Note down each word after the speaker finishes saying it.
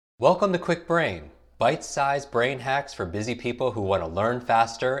Welcome to Quick Brain, bite-sized brain hacks for busy people who want to learn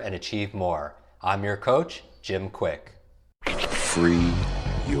faster and achieve more. I'm your coach, Jim Quick. Free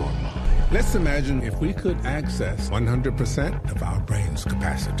your mind. Let's imagine if we could access 100% of our brain's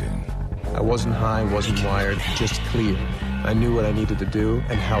capacity. I wasn't high, wasn't wired, just clear. I knew what I needed to do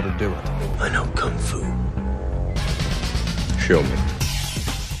and how to do it. I know Kung Fu. Show me.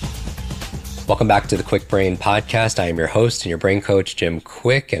 Welcome back to the Quick Brain Podcast. I am your host and your brain coach, Jim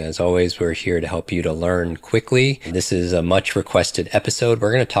Quick. And as always, we're here to help you to learn quickly. This is a much requested episode.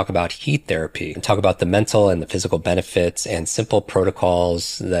 We're going to talk about heat therapy and talk about the mental and the physical benefits and simple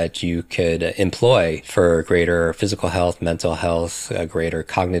protocols that you could employ for greater physical health, mental health, greater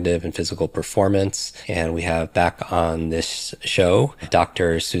cognitive and physical performance. And we have back on this show,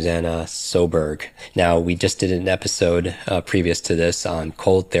 Dr. Susanna Søberg. Now, we just did an episode previous to this on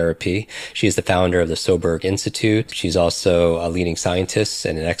cold therapy. She is the founder of the Søberg Institute. She's also a leading scientist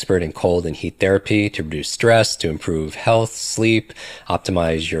and an expert in cold and heat therapy to reduce stress, to improve health, sleep,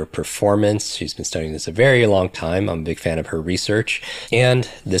 optimize your performance. She's been studying this a very long time. I'm a big fan of her research. And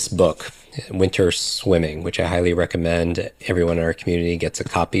this book, Winter Swimming, which I highly recommend everyone in our community gets a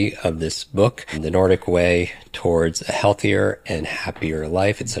copy of this book, The Nordic Way Towards a Healthier and Happier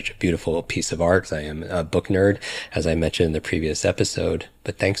Life. It's such a beautiful piece of art. I am a book nerd, as I mentioned in the previous episode.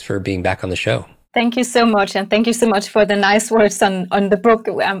 But thanks for being back on the show. Thank you so much. And thank you so much for the nice words on the book.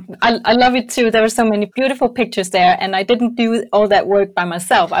 I love it too. There are so many beautiful pictures there. And I didn't do all that work by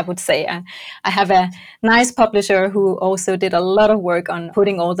myself, I would say. I have a nice publisher who also did a lot of work on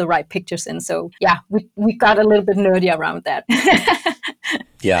putting all the right pictures in. So yeah, we got a little bit nerdy around that.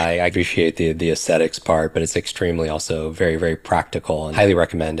 Yeah, I appreciate the aesthetics part, but it's extremely also very, very practical, and highly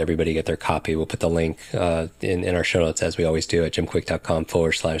recommend everybody get their copy. We'll put the link in our show notes, as we always do, at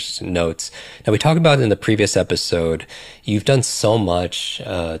jimquick.com/notes. Now, we talked about in the previous episode, you've done so much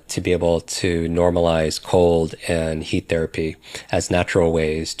to be able to normalize cold and heat therapy as natural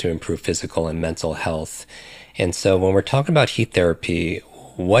ways to improve physical and mental health. And so when we're talking about heat therapy,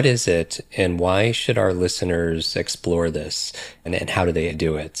 what is it, and why should our listeners explore this, and how do they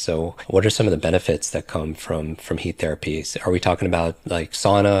do it? So what are some of the benefits that come from heat therapies? Are we talking about like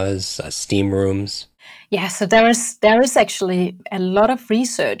saunas, steam rooms? Yeah, so there is actually a lot of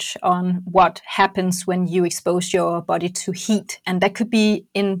research on what happens when you expose your body to heat. And that could be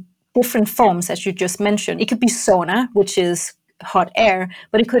in different forms, as you just mentioned. It could be sauna, which is hot air,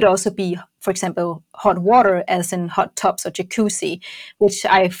 but it could also be, for example, hot water, as in hot tubs or jacuzzi, which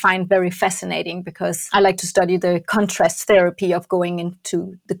I find very fascinating because I like to study the contrast therapy of going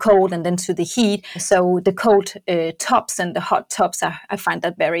into the cold and then to the heat. So the cold tubs and the hot tubs, I find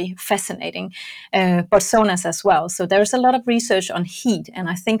that very fascinating, but saunas as well. So there's a lot of research on heat, and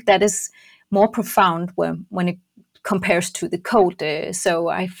I think that is more profound when it compares to the cold. So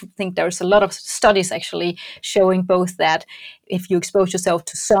I think there's a lot of studies actually showing both that if you expose yourself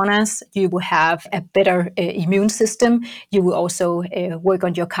to saunas, you will have a better immune system. You will also work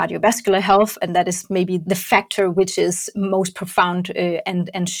on your cardiovascular health, and that is maybe the factor which is most profound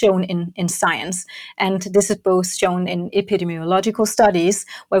and shown in science. And this is both shown in epidemiological studies,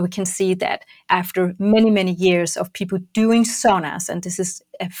 where we can see that after many, many years of people doing saunas, and this is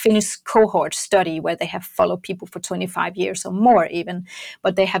a Finnish cohort study where they have followed people for 25 years or more even,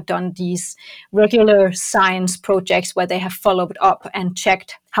 but they have done these regular science projects where they have followed up and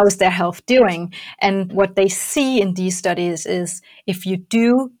checked how is their health doing. And what they see in these studies is if you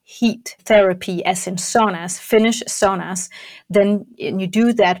do heat therapy, as in saunas, Finnish saunas, then you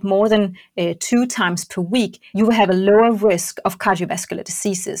do that more than 2 times per week, you will have a lower risk of cardiovascular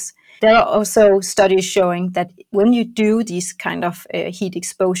diseases. There are also studies showing that when you do these kind of heat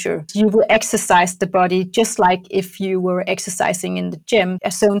exposure, you will exercise the body just like if you were exercising in the gym, a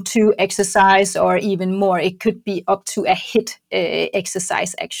zone 2 exercise or even more. It could be up to a HIIT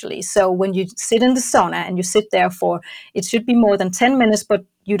exercise actually. So when you sit in the sauna and you sit there it should be more than 10 minutes, but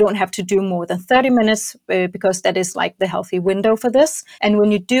you don't have to do more than 30 minutes because that is like the healthy window for this. And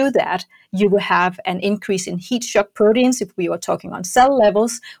when you do that, you will have an increase in heat shock proteins, if we are talking on cell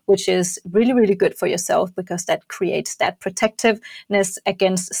levels, which is really, really good for yourself because that creates that protectiveness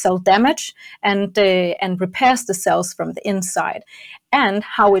against cell damage and repairs the cells from the inside. And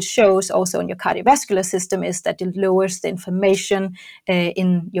how it shows also in your cardiovascular system is that it lowers the inflammation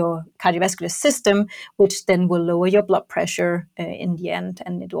in your cardiovascular system, which then will lower your blood pressure in the end.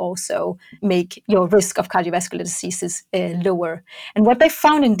 And it will also make your risk of cardiovascular diseases lower. And what they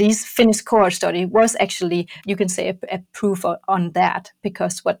found in these Finnish cohort study was actually, you can say, a proof on that,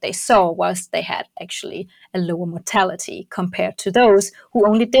 because what they saw was they had actually a lower mortality compared to those who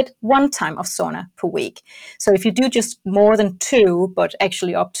only did 1 time of sauna per week. So if you do just more than 2, but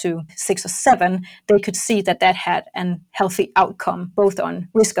actually up to 6 or 7, they could see that had a healthy outcome, both on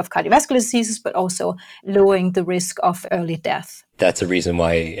risk of cardiovascular diseases, but also lowering the risk of early death. That's a reason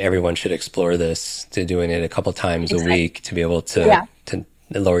why everyone should explore this, to doing it a couple times a week to be able to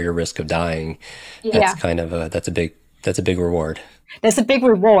lower your risk of dying. That's kind of that's a big reward. There's a big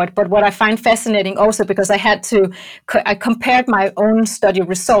reward, but what I find fascinating also, because I compared my own study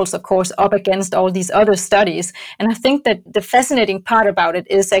results, of course, up against all these other studies. And I think that the fascinating part about it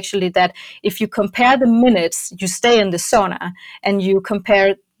is actually that if you compare the minutes you stay in the sauna and you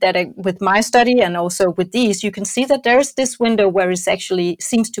compare that with my study and also with these, you can see that there's this window where it actually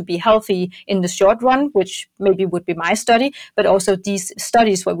seems to be healthy in the short run, which maybe would be my study, but also these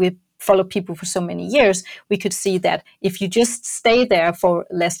studies where we follow people for so many years, we could see that if you just stay there for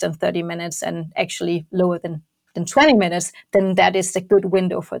less than 30 minutes and actually lower than 20 minutes, then that is a good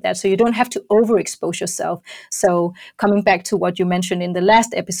window for that. So you don't have to overexpose yourself. So coming back to what you mentioned in the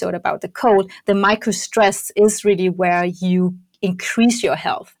last episode about the cold, the micro stress is really where you increase your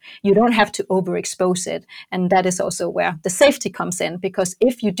health. You don't have to overexpose it. And that is also where the safety comes in, because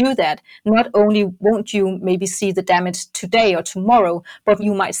if you do that, not only won't you maybe see the damage today or tomorrow, but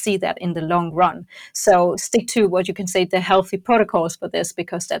you might see that in the long run. So stick to what you can say, the healthy protocols for this,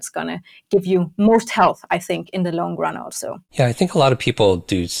 because that's going to give you most health, I think, in the long run also. Yeah, I think a lot of people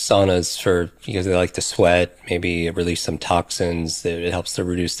do saunas because they like to sweat, maybe release some toxins. It helps to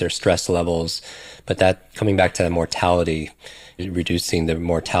reduce their stress levels. But that, coming back to mortality, reducing the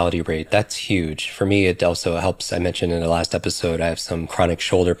mortality rate, that's huge. For me, it also helps. I mentioned in the last episode, I have some chronic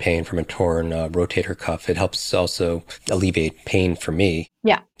shoulder pain from a torn rotator cuff. It helps also alleviate pain for me.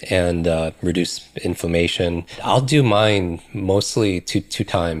 Yeah. And reduce inflammation. I'll do mine mostly two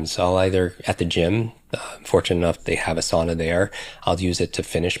times. I'll either at the gym, fortunate enough they have a sauna there. I'll use it to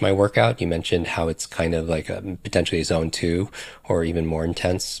finish my workout. You mentioned how it's kind of like potentially a zone 2 or even more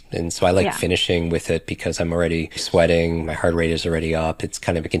intense. And so I like finishing with it because I'm already sweating. My heart rate is already up. It's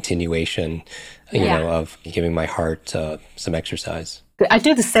kind of a continuation, of giving my heart some exercise. I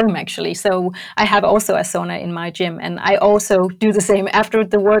do the same, actually. So I have also a sauna in my gym, and I also do the same. After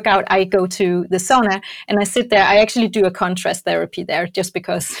the workout, I go to the sauna and I sit there. I actually do a contrast therapy there just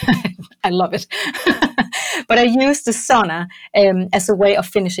because I love it. But I use the sauna as a way of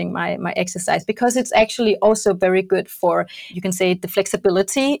finishing my exercise, because it's actually also very good for, you can say, the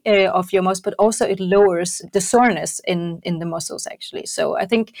flexibility of your muscles, but also it lowers the soreness in the muscles, actually. So I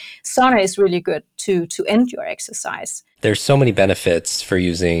think sauna is really good to end your exercise. There's so many benefits for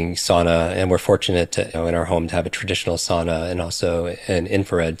using sauna, and we're fortunate to, in our home, to have a traditional sauna and also an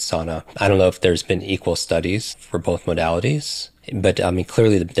infrared sauna. I don't know if there's been equal studies for both modalities, but I mean,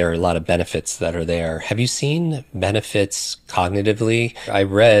 clearly there are a lot of benefits that are there. Have you seen benefits cognitively? I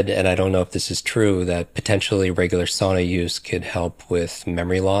read, and I don't know if this is true, that potentially regular sauna use could help with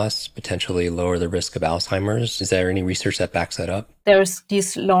memory loss, potentially lower the risk of Alzheimer's. Is there any research that backs that up? There's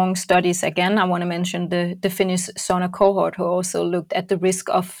these long studies. Again, I want to mention the Finnish sauna cohort, who also looked at the risk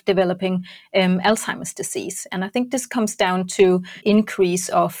of developing Alzheimer's disease. And I think this comes down to increase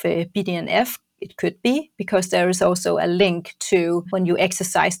of BDNF. It could be because there is also a link to when you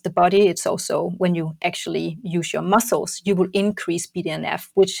exercise the body. It's also when you actually use your muscles, you will increase BDNF,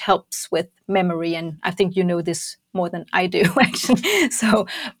 which helps with memory. And I think you know this more than I do, actually. So,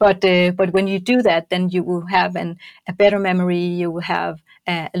 but when you do that, then you will have a better memory. You will have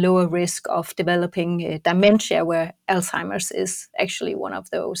a lower risk of developing dementia, where Alzheimer's is actually one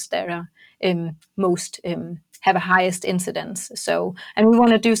of those that are most have a highest incidence. So, and we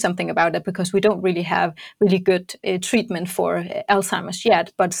want to do something about it, because we don't really have really good treatment for Alzheimer's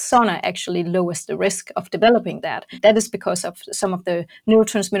yet, but sauna actually lowers the risk of developing that. That is because of some of the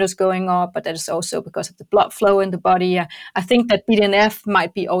neurotransmitters going up, but that is also because of the blood flow in the body. I think that BDNF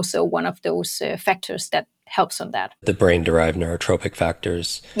might be also one of those factors that helps on that. The brain-derived neurotropic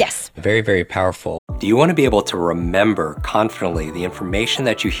factors. Yes. Very, very powerful. Do you want to be able to remember confidently the information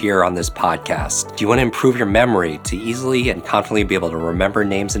that you hear on this podcast? Do you want to improve your memory to easily and confidently be able to remember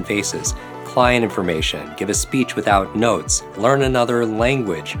names and faces, client information, give a speech without notes, learn another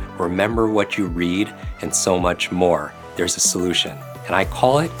language, remember what you read, and so much more? There's a solution, and I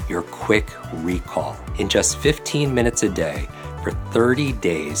call it your quick recall. In just 15 minutes a day, for 30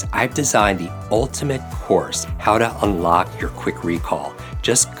 days, I've designed the ultimate course, how to unlock your quick recall.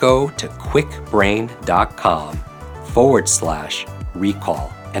 Just go to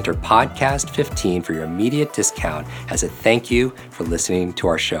quickbrain.com/recall. Enter podcast 15 for your immediate discount as a thank you for listening to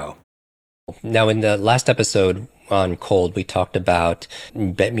our show. Now, in the last episode on cold, we talked about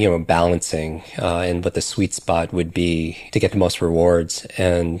balancing and what the sweet spot would be to get the most rewards.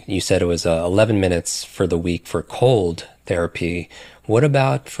 And you said it was 11 minutes for the week for cold therapy. What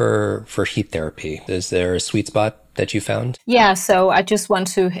about for heat therapy? Is there a sweet spot that you found? Yeah, so I just want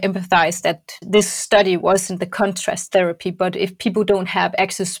to empathize that this study wasn't the contrast therapy, but if people don't have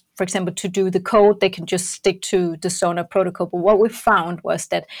access, for example, to do the cold, they can just stick to the sauna protocol. But what we found was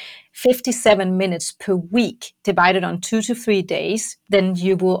that 57 minutes per week divided on 2 to 3 days, then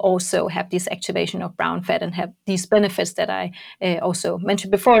you will also have this activation of brown fat and have these benefits that I also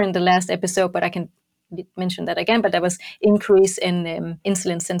mentioned before in the last episode, but I can mention that again, but there was increase in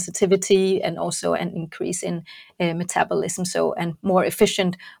insulin sensitivity and also an increase in metabolism, so and more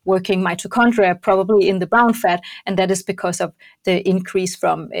efficient working mitochondria probably in the brown fat, and that is because of the increase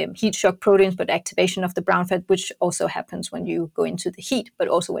from heat shock proteins, but activation of the brown fat, which also happens when you go into the heat, but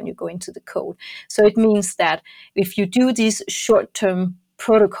also when you go into the cold. So it means that if you do these short-term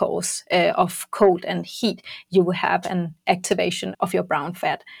protocols of cold and heat, you will have an activation of your brown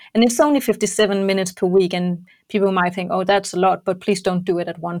fat. And it's only 57 minutes per week. And people might think, oh, that's a lot, but please don't do it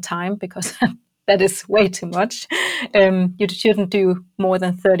at one time because that is way too much. You shouldn't do more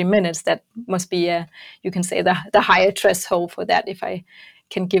than 30 minutes. That must be, you can say, the higher threshold for that, if I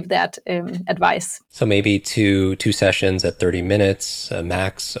can give that advice. So maybe two sessions at 30 minutes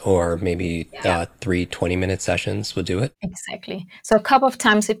max, or maybe 3 20-minute sessions will do it? Exactly. So a couple of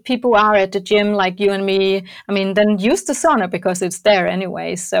times, if people are at the gym like you and me, I mean, then use the sauna because it's there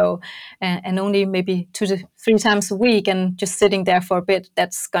anyway. So, and only maybe 2 to 3 times a week and just sitting there for a bit,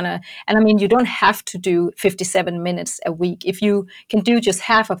 that's gonna, and I mean, you don't have to do 57 minutes a week. If you can do just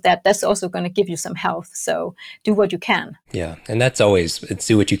half of that, that's also going to give you some health. So do what you can. Yeah. And that's always, it's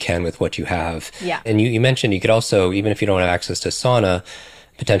do what you can with what you have. Yeah. And you mentioned you could also, even if you don't have access to sauna,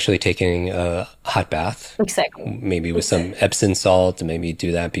 potentially taking a hot bath. Exactly. Maybe with some Epsom salt, and maybe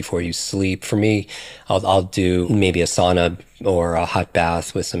do that before you sleep. For me, I'll do maybe a sauna or a hot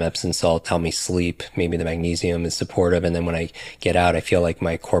bath with some Epsom salt, help me sleep. Maybe the magnesium is supportive. And then when I get out, I feel like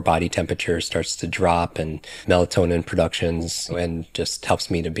my core body temperature starts to drop and melatonin productions, and just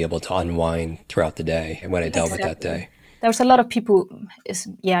helps me to be able to unwind throughout the day when I dealt with that day. There's a lot of people,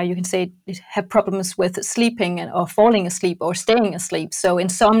 you can say, have problems with sleeping or falling asleep or staying asleep. So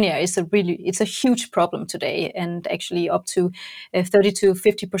insomnia is it's a huge problem today, and actually up to 30 to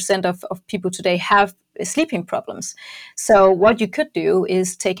 50% of people today have sleeping problems. So what you could do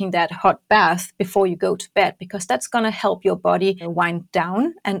is taking that hot bath before you go to bed, because that's going to help your body wind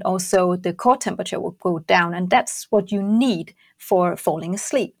down, and also the core temperature will go down, and that's what you need for falling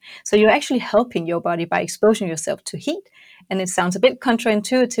asleep. So you're actually helping your body by exposing yourself to heat. And it sounds a bit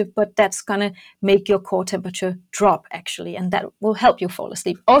counterintuitive, but that's going to make your core temperature drop, actually, and that will help you fall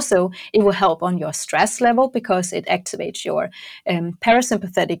asleep. Also, it will help on your stress level because it activates your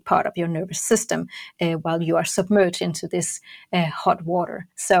parasympathetic part of your nervous system while you are submerged into this hot water.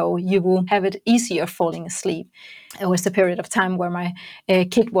 So you will have it easier falling asleep. It was a period of time where my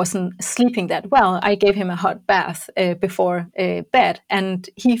kid wasn't sleeping that well. I gave him a hot bath before bed, and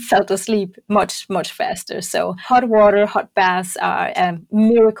he fell asleep much, much faster. So hot water, hot baths are a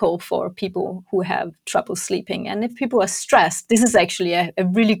miracle for people who have trouble sleeping. And if people are stressed, this is actually a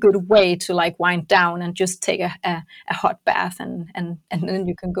really good way to like wind down and just take a hot bath, and then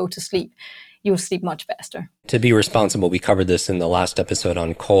you can go to sleep. You'll sleep much faster. To be responsible, we covered this in the last episode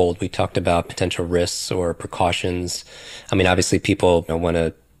on cold. We talked about potential risks or precautions. I mean, obviously people want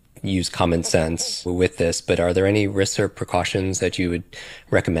to use common sense with this, but are there any risks or precautions that you would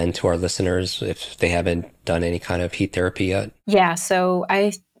recommend to our listeners if they haven't done any kind of heat therapy yet? Yeah, so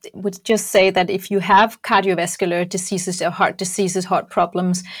I would just say that if you have cardiovascular diseases or heart diseases, heart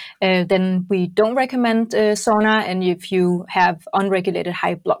problems, then we don't recommend sauna. And if you have unregulated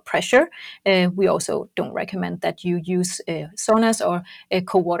high blood pressure, we also don't recommend that you use saunas or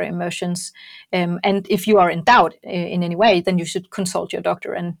cold water immersions. And if you are in doubt in any way, then you should consult your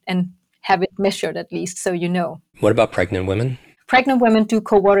doctor and have it measured at least, so you know. What about pregnant women? Pregnant women do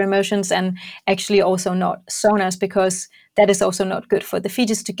cold water immersions, and actually also not saunas, because that is also not good for the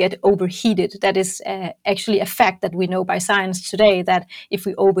fetus to get overheated. That is actually a fact that we know by science today, that if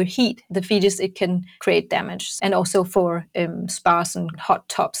we overheat the fetus, it can create damage. And also for spas and hot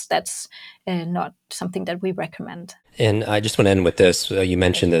tubs, that's not something that we recommend. And I just want to end with this. You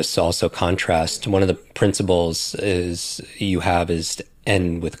mentioned this also, contrast. One of the principles is to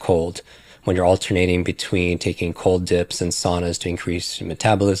end with cold. When you're alternating between taking cold dips and saunas to increase your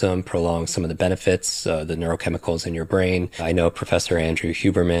metabolism, prolong some of the benefits, the neurochemicals in your brain. I know Professor Andrew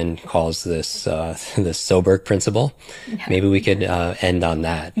Huberman calls this the Søberg principle. Yeah. Maybe we could end on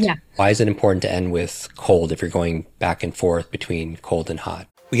that. Yeah. Why is it important to end with cold if you're going back and forth between cold and hot?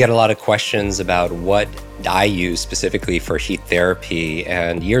 We get a lot of questions about what I use specifically for heat therapy.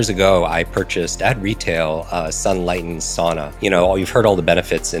 And years ago, I purchased at retail a Sunlighten sauna. You've heard all the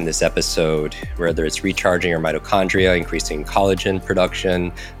benefits in this episode, whether it's recharging your mitochondria, increasing collagen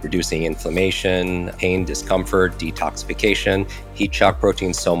production, reducing inflammation, pain, discomfort, detoxification, heat shock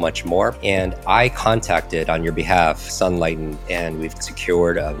protein, so much more. And I contacted on your behalf Sunlighten, and we've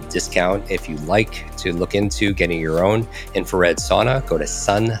secured a discount. If you'd like to look into getting your own infrared sauna, go to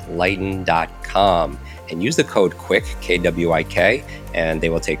sunlighten.com and use the code QUICK, KWIK, and they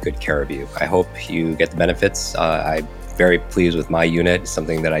will take good care of you. I hope you get the benefits. I'm very pleased with my unit,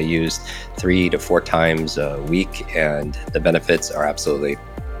 something that I used 3 to 4 times a week, and the benefits are absolutely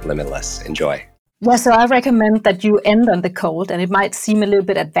limitless. Enjoy. Yeah, so I recommend that you end on the cold, and it might seem a little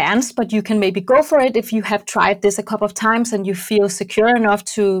bit advanced, but you can maybe go for it if you have tried this a couple of times and you feel secure enough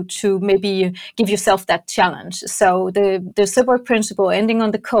to maybe give yourself that challenge. So the Søberg principle, ending on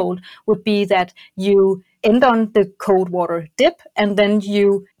the cold, would be that you end on the cold water dip, and then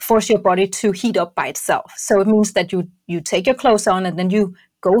you force your body to heat up by itself. So it means that you take your clothes on, and then you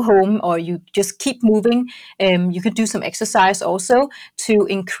go home, or you just keep moving. You could do some exercise also to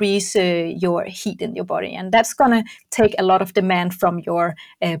increase your heat in your body. And that's going to take a lot of demand from your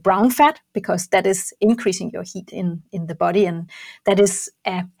brown fat, because that is increasing your heat in the body. And that is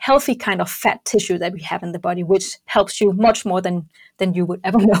a healthy kind of fat tissue that we have in the body, which helps you much more than you would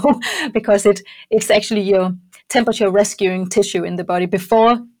ever know, because it's actually your temperature rescuing tissue in the body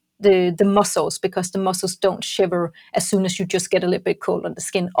before the muscles, because the muscles don't shiver as soon as you just get a little bit cold on the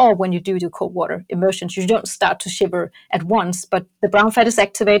skin, or when you do the cold water immersions, you don't start to shiver at once, but the brown fat is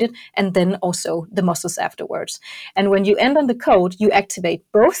activated, and then also the muscles afterwards. And when you end on the cold, you activate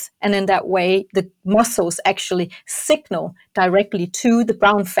both, and in that way, the muscles actually signal directly to the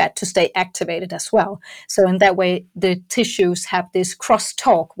brown fat to stay activated as well. So in that way, the tissues have this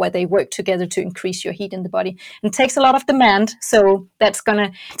cross-talk where they work together to increase your heat in the body. And it takes a lot of demand, so that's going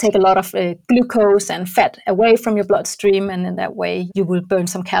to take a lot of glucose and fat away from your bloodstream, and in that way you will burn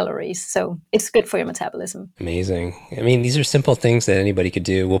some calories. So it's good for your metabolism. Amazing. I mean, these are simple things that anybody could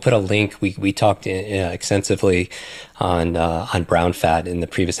do. We'll put a link. We talked extensively on brown fat in the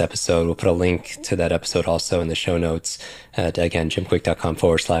previous episode. We'll put a link to that episode also in the show notes at, again,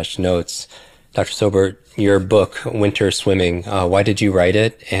 jimquick.com/notes. Dr. Søberg, your book, Winter Swimming, why did you write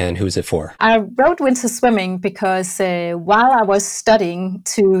it, and who's it for? I wrote Winter Swimming because while I was studying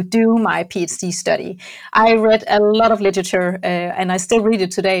to do my PhD study, I read a lot of literature, and I still read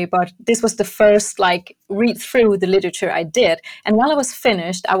it today, but this was the first read through the literature I did. And while I was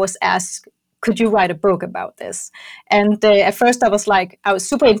finished, I was asked, could you write a book about this? And at first I was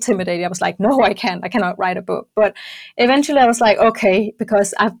super intimidated. I was like, no, I cannot write a book. But eventually I was like, okay,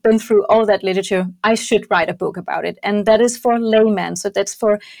 because I've been through all that literature, I should write a book about it. And that is for laymen. So that's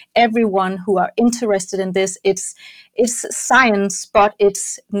for everyone who are interested in this. It's science, but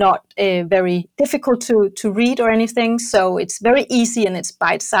it's not very difficult to read or anything. So it's very easy, and it's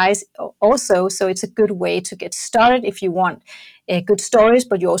bite-sized also. So it's a good way to get started if you want good stories,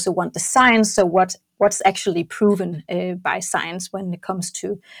 but you also want the science. So what's actually proven by science when it comes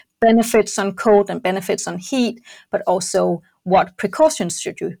to benefits on cold and benefits on heat, but also what precautions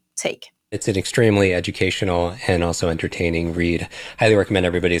should you take. It's an extremely educational and also entertaining read. Highly recommend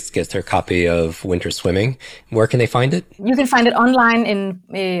everybody gets their copy of Winter Swimming. Where can they find it? You can find it online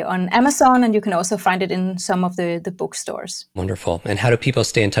on Amazon, and you can also find it in some of the bookstores. Wonderful. And how do people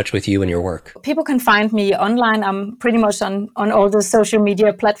stay in touch with you and your work? People can find me online. I'm pretty much on all the social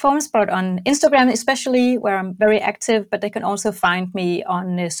media platforms, but on Instagram especially, where I'm very active. But they can also find me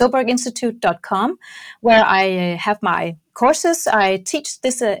on SøbergInstitute.com, where I have my courses. I teach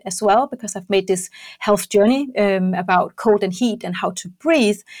this as well, because I've made this health journey about cold and heat, and how to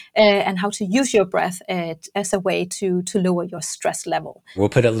breathe and how to use your breath as a way to lower your stress level. We'll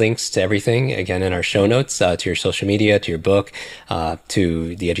put links to everything, again, in our show notes, to your social media, to your book,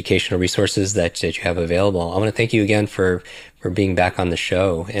 to the educational resources that you have available. I want to thank you again for being back on the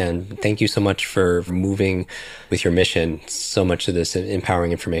show. And thank you so much for moving with your mission, so much of this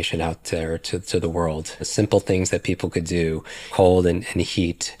empowering information out there to the world. Simple things that people could do, cold and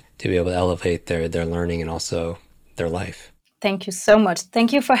heat, to be able to elevate their learning and also their life. Thank you so much.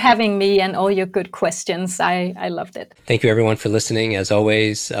 Thank you for having me and all your good questions. I loved it. Thank you, everyone, for listening. As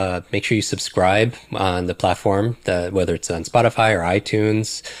always, make sure you subscribe on the platform, whether it's on Spotify or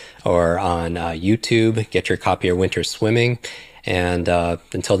iTunes or on YouTube. Get your copy of Winter Swimming. And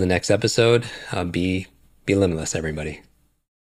until the next episode, be limitless, everybody.